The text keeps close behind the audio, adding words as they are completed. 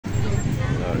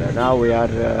Now we are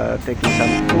taking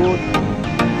some food.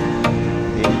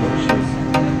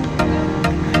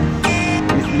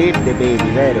 Sleep the baby,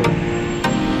 vero?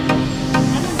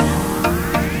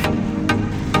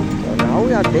 So now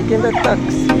we are taking the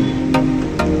taxi.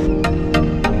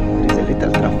 There is a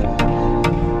little traffic.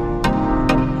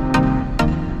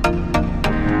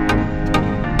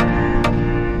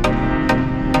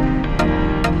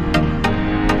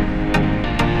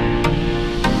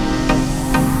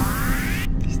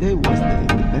 This day was the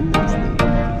Independence Day.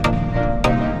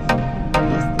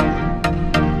 Yesterday.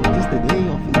 What is the day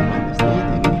of Independence Day?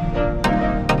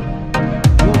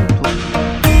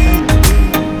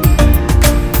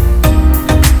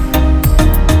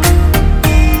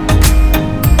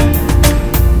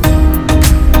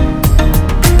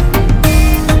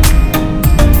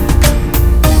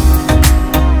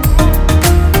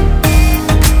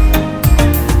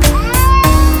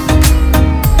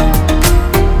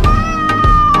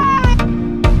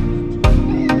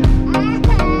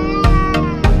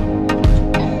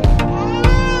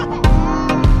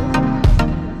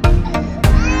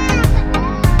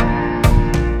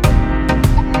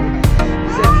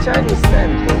 Chinese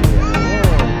temple here.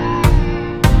 Oh.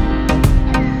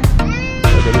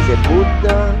 So there is a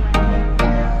Buddha.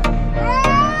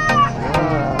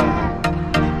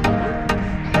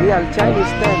 Real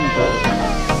Chinese temple.